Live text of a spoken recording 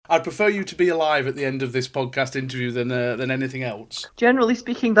I'd prefer you to be alive at the end of this podcast interview than anything else. Generally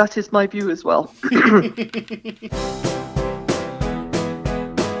speaking, that is my view as well.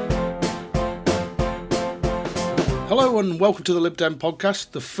 Hello and welcome to the Lib Dem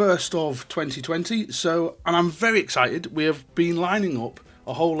podcast, the first of 2020. And I'm very excited. We have been lining up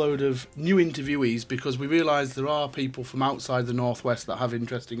a whole load of new interviewees because we realise there are people from outside the Northwest that have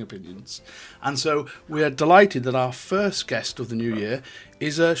interesting opinions. And so we are delighted that our first guest of the new year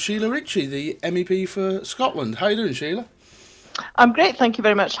is Sheila Ritchie, the MEP for Scotland. How are you doing, Sheila? I'm great, thank you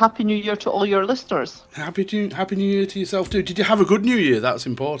very much. Happy New Year to all your listeners. Happy New Year to yourself too. Did you have a good New Year? That's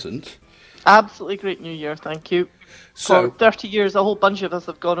important. Absolutely great New Year, thank you. For 30 years, a whole bunch of us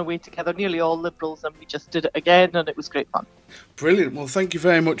have gone away together, nearly all Liberals, and we just did it again, and it was great fun. Brilliant. Well, thank you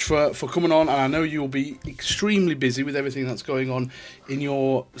very much for coming on, and I know you'll be extremely busy with everything that's going on in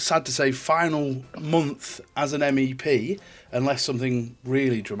your, sad to say, final month as an MEP, unless something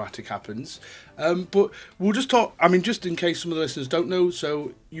really dramatic happens. But we'll just talk, just in case some of the listeners don't know,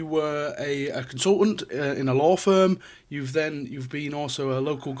 so you were a consultant in a law firm. You've been also a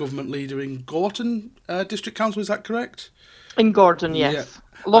local government leader in Gorton District Council, is that correct? In Gordon, yes. Yeah.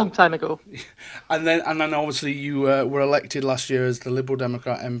 A long time ago. And then obviously you were elected last year as the Liberal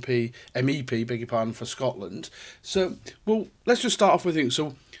Democrat MEP, beg your pardon, for Scotland. So, well, let's just start off with things.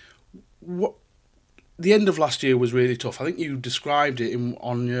 So, the end of last year was really tough. I think you described it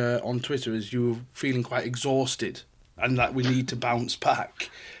on Twitter as you were feeling quite exhausted and that we need to bounce back.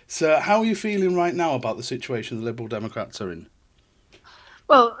 So how are you feeling right now about the situation the Liberal Democrats are in?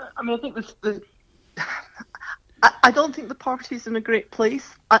 Well, I think I don't think the party's in a great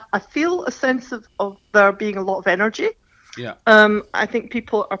place. I feel a sense of there being a lot of energy. Yeah. I think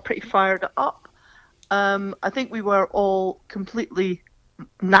people are pretty fired up. I think we were all completely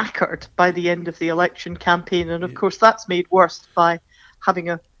knackered by the end of the election campaign, and of course that's made worse by having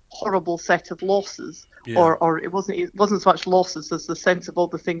a horrible set of losses. Yeah. Or it wasn't so much losses as the sense of all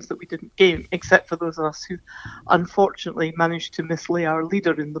the things that we didn't gain, except for those of us who unfortunately managed to mislay our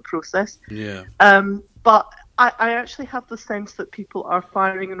leader in the process. Yeah. But I actually have the sense that people are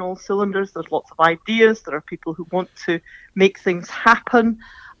firing on all cylinders. There's lots of ideas. There are people who want to make things happen.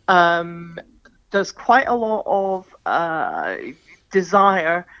 There's quite a lot of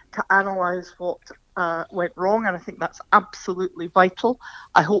desire to analyse what went wrong, and I think that's absolutely vital.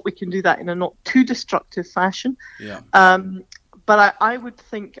 I hope we can do that in a not too destructive fashion. Yeah. But I would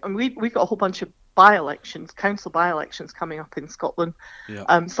think, and we've got a whole bunch of council by-elections coming up in Scotland,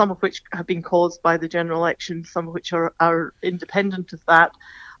 yeah. Some of which have been caused by the general election, some of which are independent of that.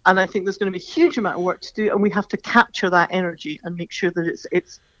 And I think there's going to be a huge amount of work to do, and we have to capture that energy and make sure that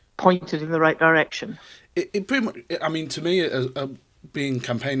it's pointed in the right direction. It pretty much, to me, being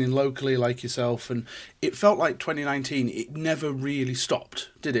campaigning locally like yourself, and it felt like 2019, it never really stopped,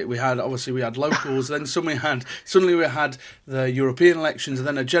 did it? We had locals, then suddenly we had the European elections, and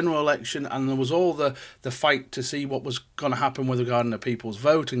then a general election, and there was all the fight to see what was going to happen with regarding the people's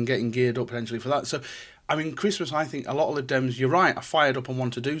vote and getting geared up potentially for that. So, Christmas, I think a lot of Lib Dems, you're right, are fired up and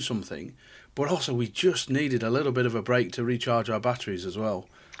want to do something, but also we just needed a little bit of a break to recharge our batteries as well.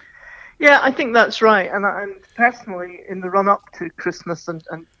 Yeah, I think that's right. And personally, in the run-up to Christmas and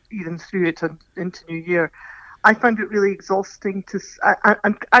even through it and into New Year, I found it really exhausting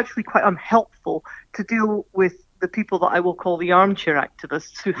and actually quite unhelpful to deal with the people that I will call the armchair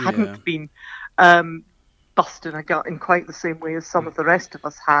activists who hadn't been busting a gut in quite the same way as some of the rest of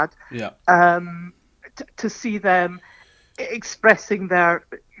us had. Yeah. To see them expressing their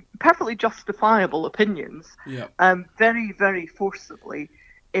perfectly justifiable opinions very, very forcibly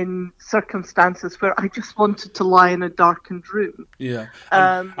in circumstances where I just wanted to lie in a darkened room. Yeah,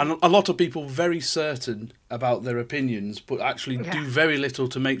 and a lot of people very certain about their opinions, but actually do very little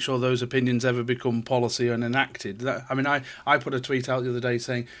to make sure those opinions ever become policy and enacted. I put a tweet out the other day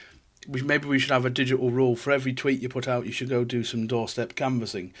saying, maybe we should have a digital rule for every tweet you put out, you should go do some doorstep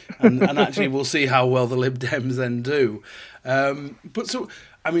canvassing, and actually we'll see how well the Lib Dems then do. What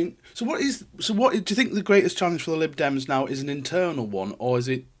do you think the greatest challenge for the Lib Dems now is an internal one, or is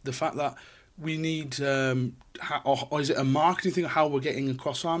it the fact that we need, or is it a marketing thing, how we're getting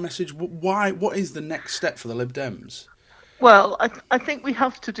across our message? What is the next step for the Lib Dems? Well, I think we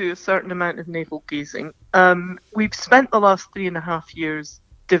have to do a certain amount of navel gazing. We've spent the last 3.5 years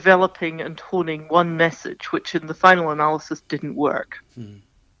developing and honing one message, which in the final analysis didn't work.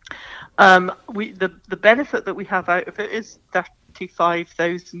 The benefit that we have out of it is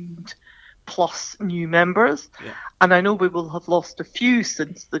 35,000 plus new members, and I know we will have lost a few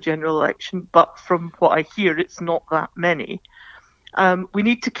since the general election, but from what I hear, it's not that many. We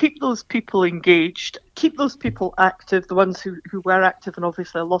need to keep those people engaged, keep those people active, the ones who were active, and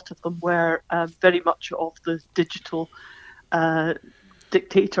obviously a lot of them were very much of the digital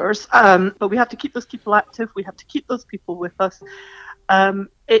dictators. But we have to keep those people active. We have to keep those people with us.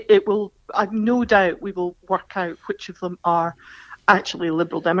 It will, I've no doubt, we will work out which of them are actually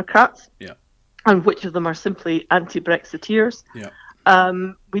Liberal Democrats, and which of them are simply anti-Brexiteers.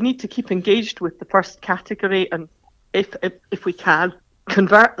 We need to keep engaged with the first category, and if we can,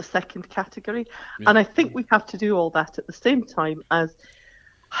 convert the second category. And I think we have to do all that at the same time as,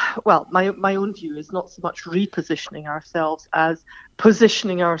 well, my own view is not so much repositioning ourselves as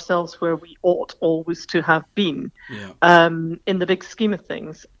positioning ourselves where we ought always to have been in the big scheme of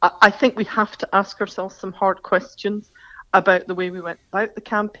things. I think we have to ask ourselves some hard questions about the way we went about the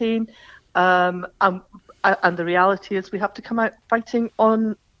campaign. And the reality is we have to come out fighting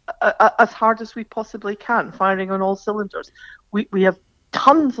on as hard as we possibly can, firing on all cylinders. We have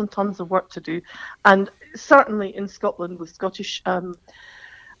tons and tons of work to do, and certainly in Scotland with Scottish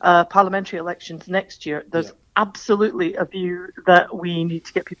parliamentary elections next year, there's absolutely a view that we need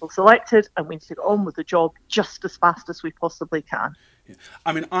to get people selected, and we need to get on with the job just as fast as we possibly can.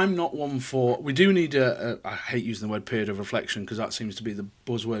 I mean, I'm not one for... We do need I hate using the word period of reflection because that seems to be the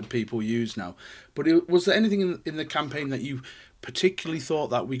buzzword people use now. But was there anything in the campaign that you particularly thought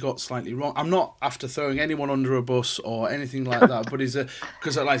that we got slightly wrong? I'm not after throwing anyone under a bus or anything like that, but because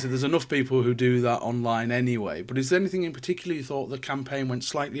like I said, there's enough people who do that online anyway. But is there anything in particular you thought the campaign went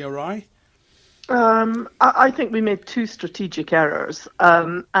slightly awry? I think we made two strategic errors,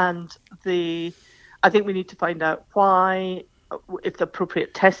 and I think we need to find out why, if the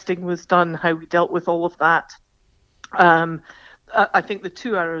appropriate testing was done, how we dealt with all of that. I think the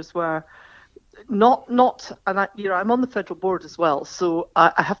two errors were not, and I'm on the federal board as well, so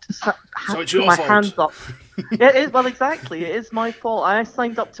I have to put my hands up. It is, well, exactly. It is my fault. I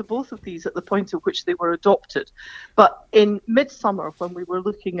signed up to both of these at the point at which they were adopted. But in midsummer, when we were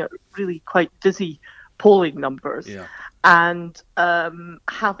looking at really quite dizzy polling numbers and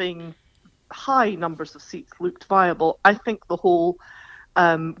having high numbers of seats looked viable, I think the whole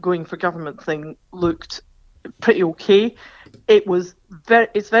going for government thing looked pretty okay. It's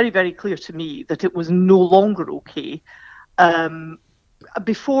very, very clear to me that it was no longer okay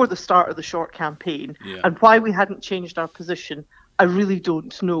before the start of the short campaign, and why we hadn't changed our position, I really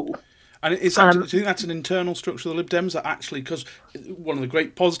don't know. And do you think that's an internal structure of the Lib Dems that actually, because one of the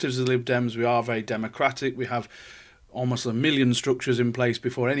great positives of the Lib Dems, we are very democratic, we have almost 1 million structures in place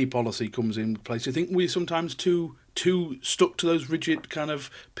before any policy comes in place. Do you think we're sometimes too stuck to those rigid kind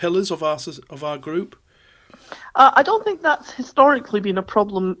of pillars of our group? I don't think that's historically been a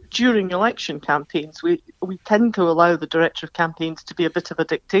problem during election campaigns. We tend to allow the director of campaigns to be a bit of a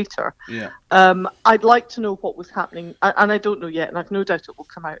dictator. I'd like to know what was happening, and I don't know yet, and I've no doubt it will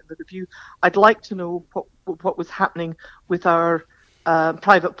come out in the review. I'd like to know what was happening with our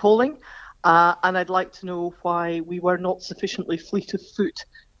private polling, and I'd like to know why we were not sufficiently fleet of foot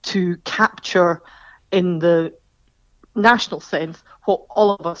to capture in the national sense what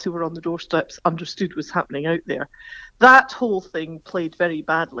all of us who were on the doorsteps understood was happening out there. That whole thing played very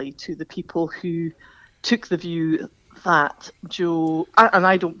badly to the people who took the view that Jo, and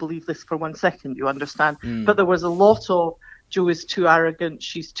I don't believe this for 1 second, you understand, but there was a lot of Jo is too arrogant,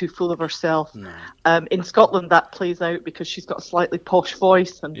 she's too full of herself. In Scotland that plays out because she's got a slightly posh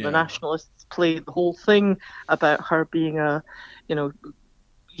voice, and the nationalists play the whole thing about her being a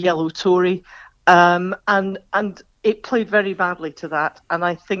yellow Tory, and it played very badly to that, and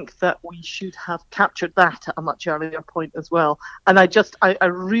I think that we should have captured that at a much earlier point as well. And I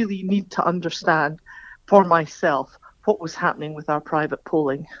really need to understand for myself what was happening with our private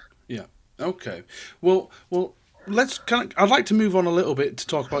polling. Yeah. Okay. Well. I'd like to move on a little bit to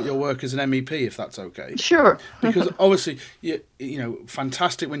talk about your work as an MEP, if that's okay. Sure. Because obviously,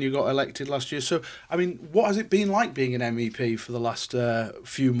 fantastic when you got elected last year. So, I mean, what has it been like being an MEP for the last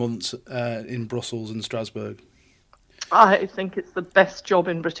few months in Brussels and Strasbourg? I think it's the best job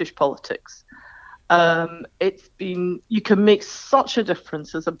in British politics. You can make such a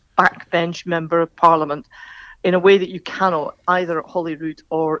difference as a backbench member of Parliament in a way that you cannot either at Holyrood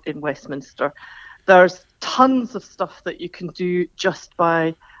or in Westminster. There's tons of stuff that you can do just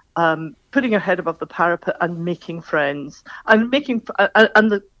by putting your head above the parapet and making friends. And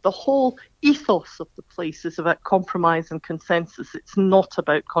the whole ethos of the place is about compromise and consensus. It's not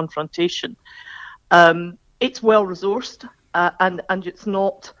about confrontation. It's well resourced, and it's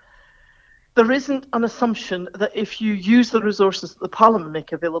not. There isn't an assumption that if you use the resources that the Parliament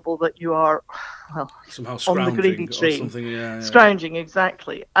make available, that you are, somehow on the gravy train. Or something. Scrounging,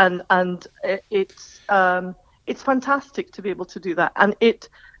 exactly. And it's it's fantastic to be able to do that. And it,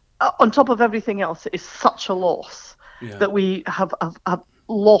 on top of everything else, it is such a loss that we have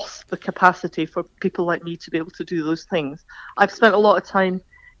lost the capacity for people like me to be able to do those things. I've spent a lot of time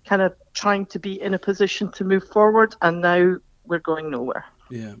kind of trying to be in a position to move forward, and now we're going nowhere.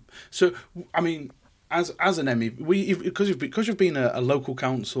 Yeah. So, I mean, as an MEP, because you've been a local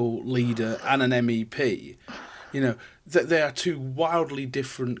council leader and an MEP, you know, that they are two wildly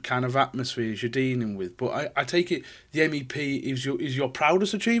different kind of atmospheres you're dealing with. But I take it the MEP is your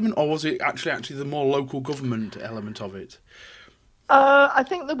proudest achievement, or was it actually the more local government element of it? I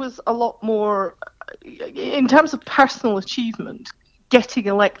think there was a lot more, in terms of personal achievement. Getting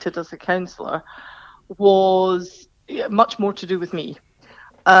elected as a councillor was much more to do with me.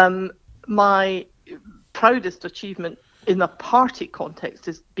 My proudest achievement in the party context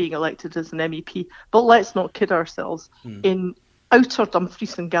is being elected as an MEP, but let's not kid ourselves. In outer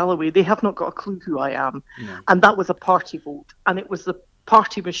Dumfries and Galloway, they have not got a clue who I am. No. And that was a party vote, and it was the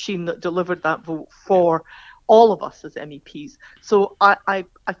party machine that delivered that vote for all of us as MEPs. So I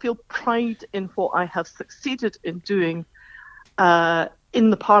feel pride in what I have succeeded in doing in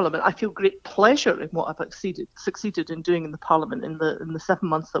the Parliament. I feel great pleasure in what I've succeeded in doing in the Parliament in the 7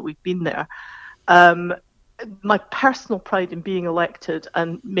 months that we've been there. My personal pride in being elected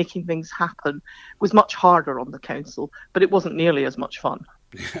and making things happen was much harder on the council, but it wasn't nearly as much fun.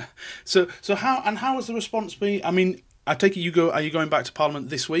 Yeah. So how has the response been? I mean, I take it are you going back to Parliament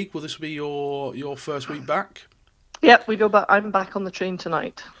this week? Will this be your first week back? Yep, we go back. I'm back on the train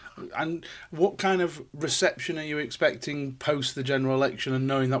tonight. And what kind of reception are you expecting post the general election and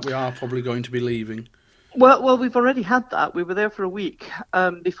knowing that we are probably going to be leaving? Well, we've already had that. We were there for a week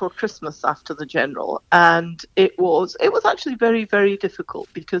before Christmas after the general, and it was actually very, very difficult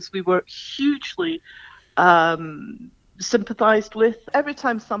because we were hugely sympathised with. Every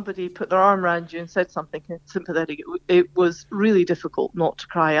time somebody put their arm around you and said something sympathetic, it was really difficult not to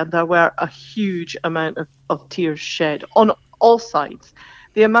cry, and there were a huge amount of tears shed on all sides.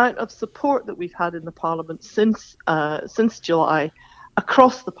 The amount of support that we've had in the Parliament since July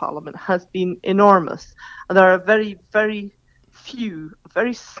across the Parliament has been enormous. And there are a very, very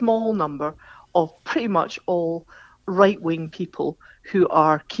very small number of pretty much all right-wing people who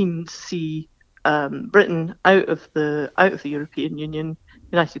are keen to see Britain out of the European Union,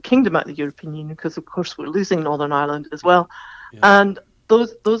 United Kingdom out of the European Union, because of course we're losing Northern Ireland as well. Yeah. And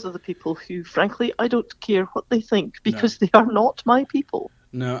those are the people who, frankly, I don't care what they think, because they are not my people.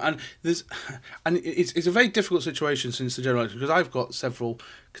 No, and it's a very difficult situation since the general election, because I've got several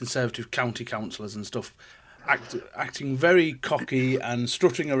Conservative county councillors and stuff acting very cocky and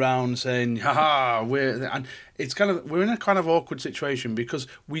strutting around saying, "Ha and it's we're in a kind of awkward situation because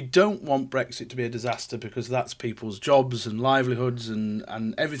we don't want Brexit to be a disaster, because that's people's jobs and livelihoods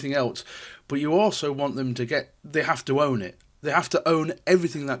and everything else, but you also want them they have to own it. They have to own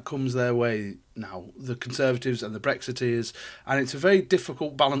everything that comes their way now, the Conservatives and the Brexiteers, and it's a very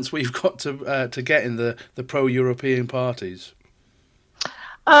difficult balance we've got to get in the pro-European parties."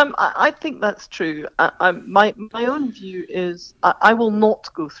 I think that's true. My own view is I will not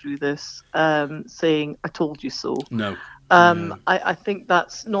go through this saying "I told you so." No. I think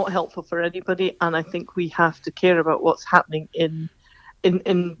that's not helpful for anybody, and I think we have to care about what's happening in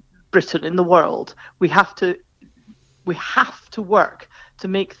Britain, in the world. We have to work to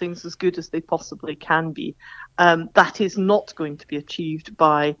make things as good as they possibly can be. That is not going to be achieved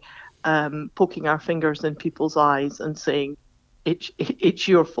by poking our fingers in people's eyes and saying, it's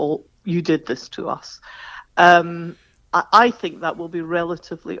your fault, you did this to us. I think that will be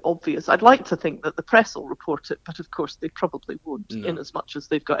relatively obvious. I'd like to think that the press will report it, but of course they probably won't, in as much as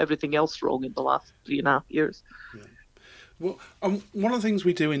they've got everything else wrong in the last 3.5 years. Yeah. Well, one of the things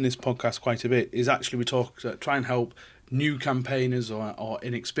we do in this podcast quite a bit is actually we try and help new campaigners or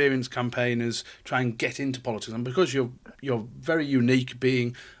inexperienced campaigners try and get into politics. And because you're very unique,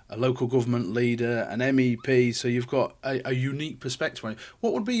 being a local government leader, an MEP, so you've got a unique perspective on it.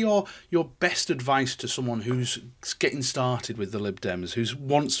 What would be your best advice to someone who's getting started with the Lib Dems, who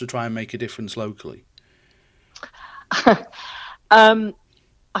wants to try and make a difference locally? I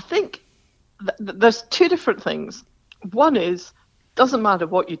think there's two different things. One is, doesn't matter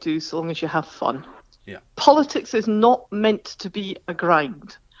what you do so long as you have fun. Yeah. Politics is not meant to be a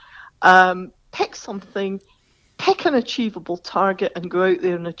grind. Pick something, pick an achievable target and go out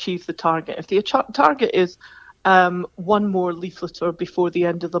there and achieve the target. If the target is one more leafleter before the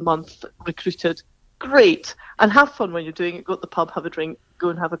end of the month recruited, great. And have fun when you're doing it. Go to the pub, have a drink, go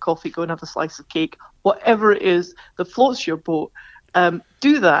and have a coffee, go and have a slice of cake. Whatever it is that floats your boat,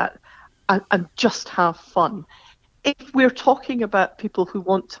 do that and just have fun. if we're talking about people who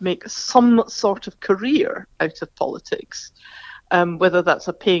want to make some sort of career out of politics, whether that's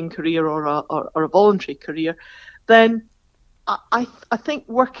a paying career or a voluntary career, then I think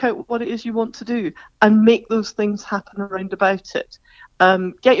work out what it is you want to do and make those things happen around about it.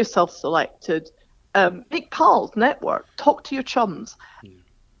 Get yourself selected, make pals, network, talk to your chums.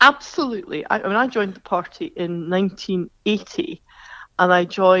 Absolutely. I joined the party in 1980, and I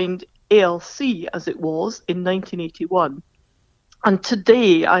joined ALC as it was in 1981. And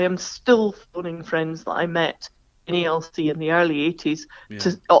today I am still phoning friends that I met in ALC in the early 80s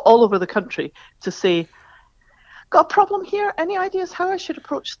all over the country to say, got a problem here? Any ideas how I should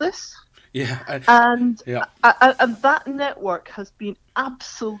approach this? And that network has been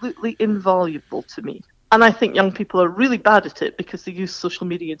absolutely invaluable to me. And I think young people are really bad at it because they use social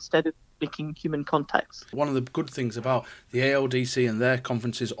media instead of making human contacts. One of the good things about the ALDC and their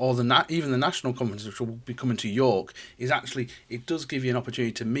conferences, or even the national conferences, which will be coming to York, is actually it does give you an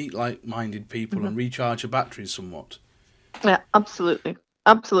opportunity to meet like-minded people and recharge your batteries somewhat. Yeah, absolutely.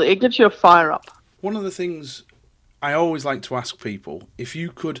 Absolutely. It gives you a fire up. One of the things I always like to ask people, if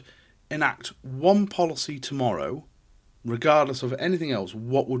you could enact one policy tomorrow, regardless of anything else,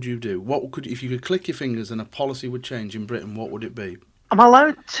 what would you do? If you could click your fingers and a policy would change in Britain, what would it be? I'm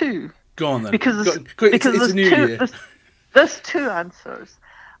allowed two. Go on then. Because it's a new year. There's two answers.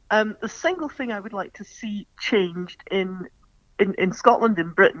 The single thing I would like to see changed in Scotland, in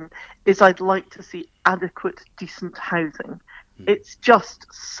Britain, is I'd like to see adequate, decent housing. It's just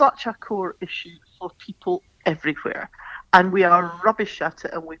such a core issue for people everywhere. And we are rubbish at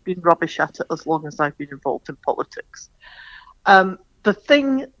it, and we've been rubbish at it as long as I've been involved in politics. The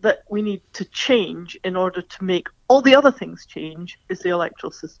thing that we need to change in order to make all the other things change is the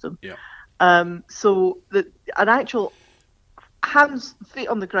electoral system. Yeah. So an actual hands, feet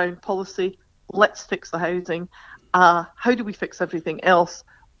on the ground policy, let's fix the housing. How do we fix everything else?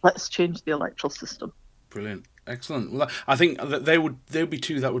 Let's change the electoral system. Brilliant. Excellent. Well, I think that there'd be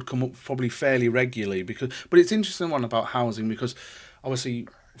two that would come up probably fairly regularly but it's interesting one about housing, because obviously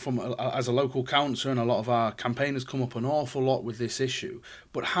as a local councillor and a lot of our campaigners come up an awful lot with this issue.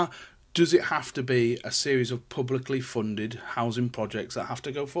 But how does it have to be a series of publicly funded housing projects that have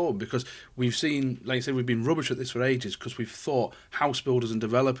to go forward? Because we've seen, like I said, we've been rubbish at this for ages because we've thought house builders and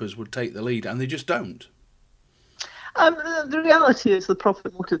developers would take the lead, and they just don't. The reality is the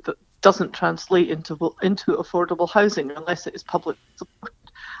profit motive that doesn't translate into affordable housing unless it is public supported.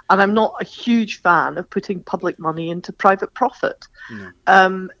 And I'm not a huge fan of putting public money into private profit.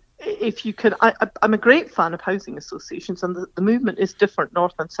 No. If you can, I'm a great fan of housing associations, and the movement is different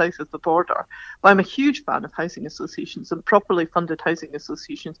north and south of the border. But I'm a huge fan of housing associations, and properly funded housing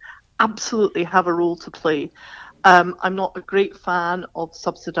associations absolutely have a role to play. I'm not a great fan of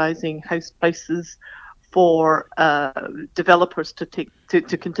subsidising house prices for developers to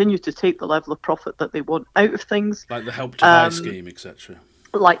continue to take the level of profit that they want out of things. Like the Help to Buy scheme, etc.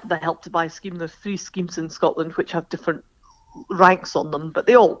 Like the Help to Buy scheme. There's 3 schemes in Scotland which have different ranks on them, but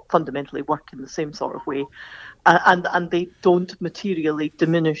they all fundamentally work in the same sort of way. And they don't materially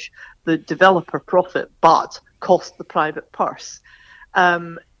diminish the developer profit, but cost the private purse.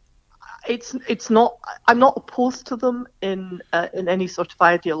 It's not. I'm not opposed to them in any sort of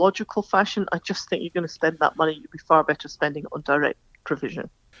ideological fashion. I just think you're going to spend that money. You'd be far better spending it on direct provision.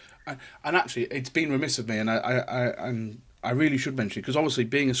 And actually, it's been remiss of me, and I really should mention it, because obviously,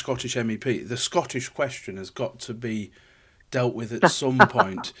 being a Scottish MEP, the Scottish question has got to be dealt with at some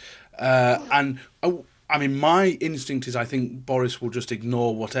point. And I mean, my instinct is I think Boris will just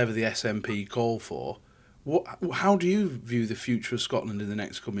ignore whatever the SNP call for. How do you view the future of Scotland in the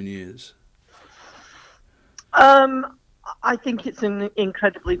next coming years? I think it's an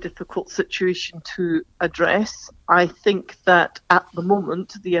incredibly difficult situation to address. I think that at the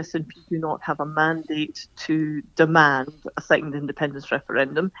moment, the SNP do not have a mandate to demand a second independence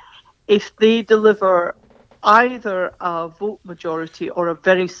referendum. If they deliver either a vote majority or a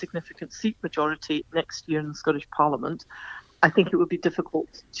very significant seat majority next year in the Scottish Parliament, I think it would be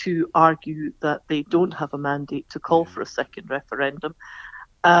difficult to argue that they don't have a mandate to call for a second referendum.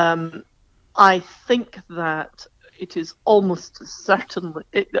 I think that it is almost certainly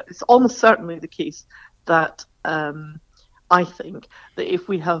the case that I think that if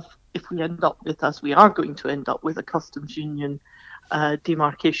we end up with, as we are going to end up with, a customs union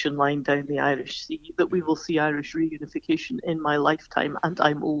demarcation line down the Irish Sea, that we will see Irish reunification in my lifetime, and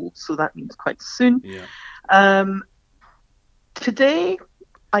I'm old, so that means quite soon. Yeah. Today,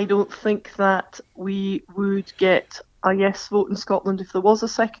 I don't think that we would get a yes vote in Scotland if there was a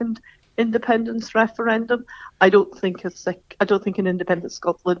second independence referendum. I don't think an independent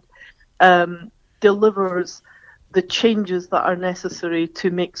Scotland delivers the changes that are necessary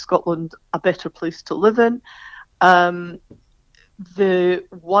to make Scotland a better place to live in. The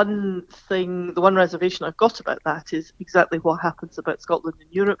one reservation I've got about that is exactly what happens about Scotland in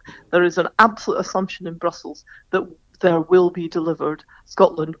Europe. There is an absolute assumption in Brussels that there will be delivered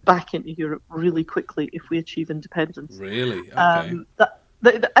Scotland back into Europe really quickly if we achieve independence. Really? Okay.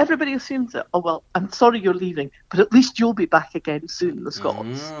 Everybody assumes that, oh, well, I'm sorry you're leaving, but at least you'll be back again soon, the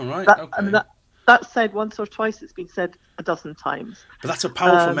Scots. Right, okay. That's said once or twice. It's been said a dozen times. But that's a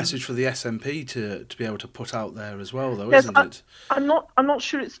powerful message for the SNP to be able to put out there as well, though, isn't it? I'm not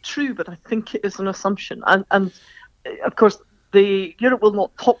sure it's true, but I think it is an assumption. And of course, Europe will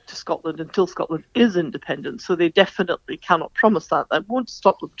not talk to Scotland until Scotland is independent, so they definitely cannot promise that. That won't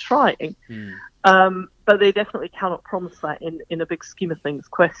stop them trying, but they definitely cannot promise that in a big scheme of things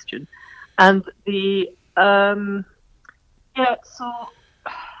question. And so.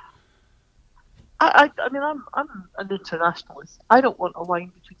 I mean, I'm an internationalist. I don't want a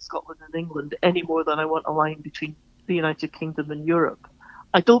line between Scotland and England any more than I want a line between the United Kingdom and Europe.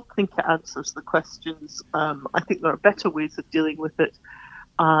 I don't think it answers the questions. I think there are better ways of dealing with it.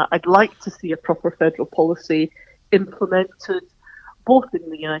 I'd like to see a proper federal policy implemented, both in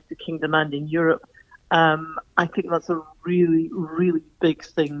the United Kingdom and in Europe. I think that's a really, really big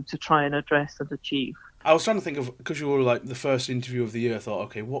thing to try and address and achieve. I was trying to think of, because you were like the first interview of the year, I thought,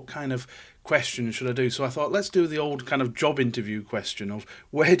 okay, what kind of question should I do? So I thought, let's do the old kind of job interview question of,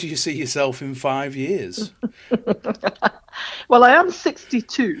 where do you see yourself in 5 years? Well, I am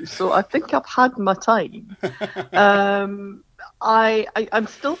 62, so I think I've had my time. I'm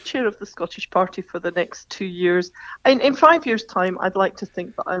still chair of the Scottish Party for the next 2 years. In 5 years' time, I'd like to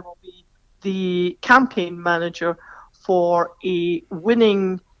think that I will be the campaign manager for a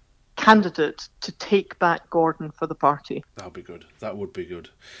winning candidate to take back Gordon for the party. That'll be good. That would be good.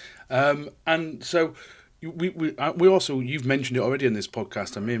 And so we also, you've mentioned it already in this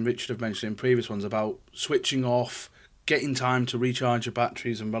podcast, and me and Richard have mentioned it in previous ones about switching off, getting time to recharge your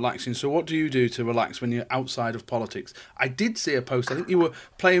batteries and relaxing. So what do you do to relax when you're outside of politics? I did see a post, I think you were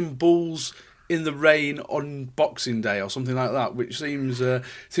playing bulls in the rain on Boxing Day or something like that, which seems I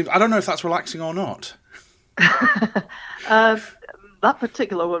don't know if that's relaxing or not. That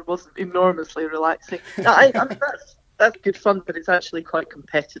particular one wasn't enormously relaxing. That's good fun, but it's actually quite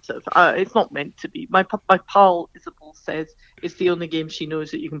competitive. It's not meant to be. My pal Isabel says it's the only game she knows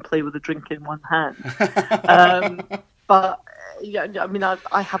that you can play with a drink in one hand. But yeah, I mean,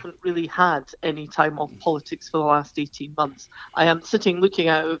 I haven't really had any time off politics for the last 18 months. I am sitting looking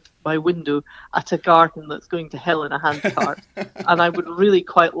out of my window at a garden that's going to hell in a handcart, and I would really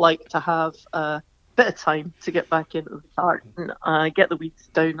quite like to have bit of time to get back into the garden, get the weeds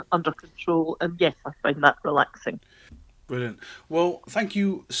down under control, and yes, I find that relaxing. Brilliant. Well, thank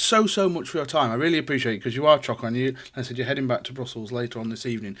you so much for your time. I really appreciate it, because you are chocker, and like I said, you're heading back to Brussels later on this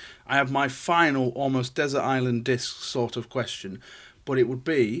evening. I have my final, almost desert island disc sort of question, but it would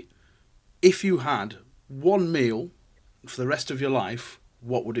be, if you had one meal for the rest of your life,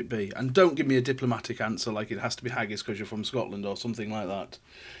 what would it be? And don't give me a diplomatic answer like it has to be haggis because you're from Scotland or something like that.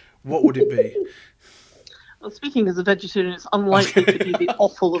 What would it be? Well, speaking as a vegetarian, it's unlikely to be the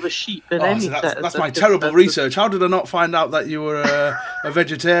offal of a sheep in any sense. That's my terrible research. How did I not find out that you were a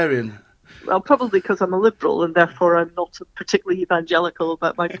vegetarian? Well, probably because I'm a liberal and therefore I'm not particularly evangelical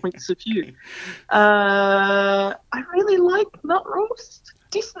about my points of view. I really like nut roast,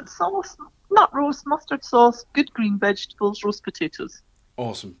 decent sauce, nut roast, mustard sauce, good green vegetables, roast potatoes.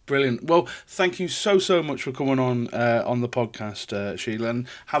 Awesome, brilliant. Well, thank you so much for coming on the podcast, Sheila, and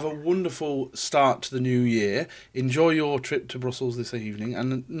have a wonderful start to the new year. Enjoy your trip to Brussels this evening,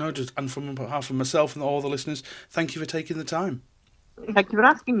 and from behalf of myself and all the listeners, thank you for taking the time. Thank you for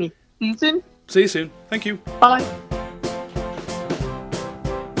asking me. See you soon. See you soon. Thank you. Bye.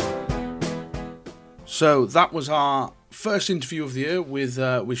 So that was our first interview of the year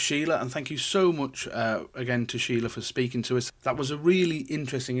with Sheila, and thank you so much again to Sheila for speaking to us. That was a really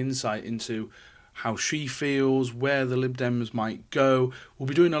interesting insight into how she feels, where the Lib Dems might go. We'll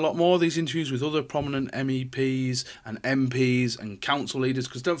be doing a lot more of these interviews with other prominent MEPs and MPs and council leaders,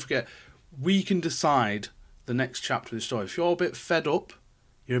 because don't forget, we can decide the next chapter of the story. If you're a bit fed up,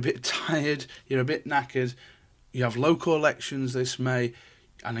 you're a bit tired, you're a bit knackered, you have local elections this May,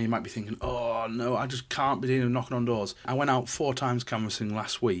 I know you might be thinking, oh no, I just can't be dealing with knocking on doors. I went out 4 times canvassing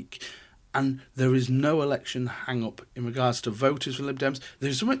last week, and there is no election hang-up in regards to voters for Lib Dems.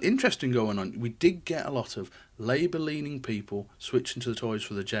 There's something interesting going on. We did get a lot of Labour-leaning people switching to the Tories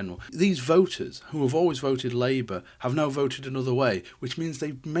for the general. These voters, who have always voted Labour, have now voted another way, which means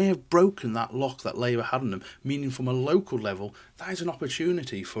they may have broken that lock that Labour had on them, meaning from a local level, that is an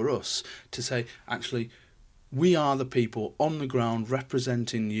opportunity for us to say, actually, we are the people on the ground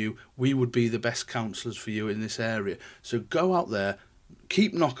representing you. We would be the best councillors for you in this area. So go out there,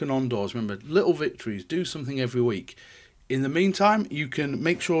 keep knocking on doors. Remember, little victories, do something every week. In the meantime, you can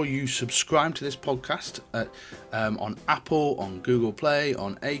make sure you subscribe to this podcast on Apple, on Google Play,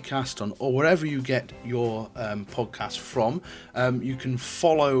 on Acast, or wherever you get your podcast from. You can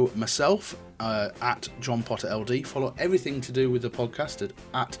follow myself at John Potter LD. Follow everything to do with the podcast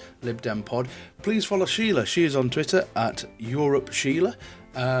at LibDemPod. Please follow Sheila. She is on Twitter at Europe Sheila.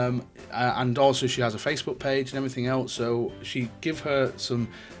 And also she has a Facebook page and everything else. So give her some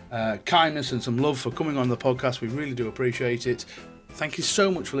kindness and some love for coming on the podcast. We really do appreciate it. Thank you so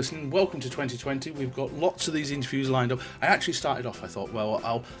much for listening. Welcome to 2020. We've got lots of these interviews lined up. I actually started off, I thought, well,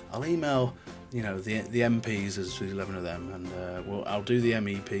 I'll email, the MPs, as 11 of them, and I'll do the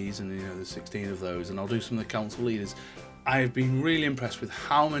MEPs, and there's 16 of those, and I'll do some of the council leaders. I have been really impressed with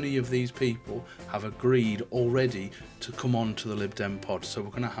how many of these people have agreed already to come on to the Lib Dem pod. So we're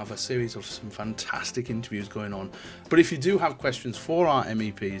going to have a series of some fantastic interviews going on. But if you do have questions for our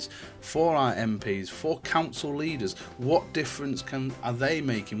MEPs, for our MPs, for council leaders, what difference are they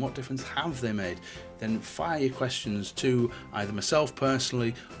making? What difference have they made? Then fire your questions to either myself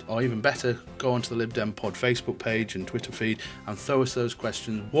personally, or even better, go onto the Lib Dem Pod Facebook page and Twitter feed and throw us those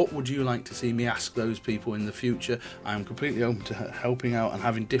questions. What would you like to see me ask those people in the future? I am completely open to helping out and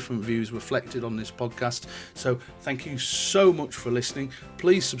having different views reflected on this podcast. So thank you so much for listening.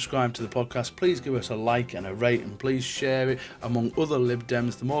 Please subscribe to the podcast. Please give us a like and a rate, and please share it among other Lib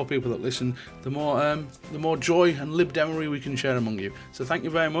Dems. The more people that listen, the more joy and Lib Demery we can share among you. So thank you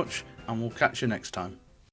very much, and we'll catch you next time.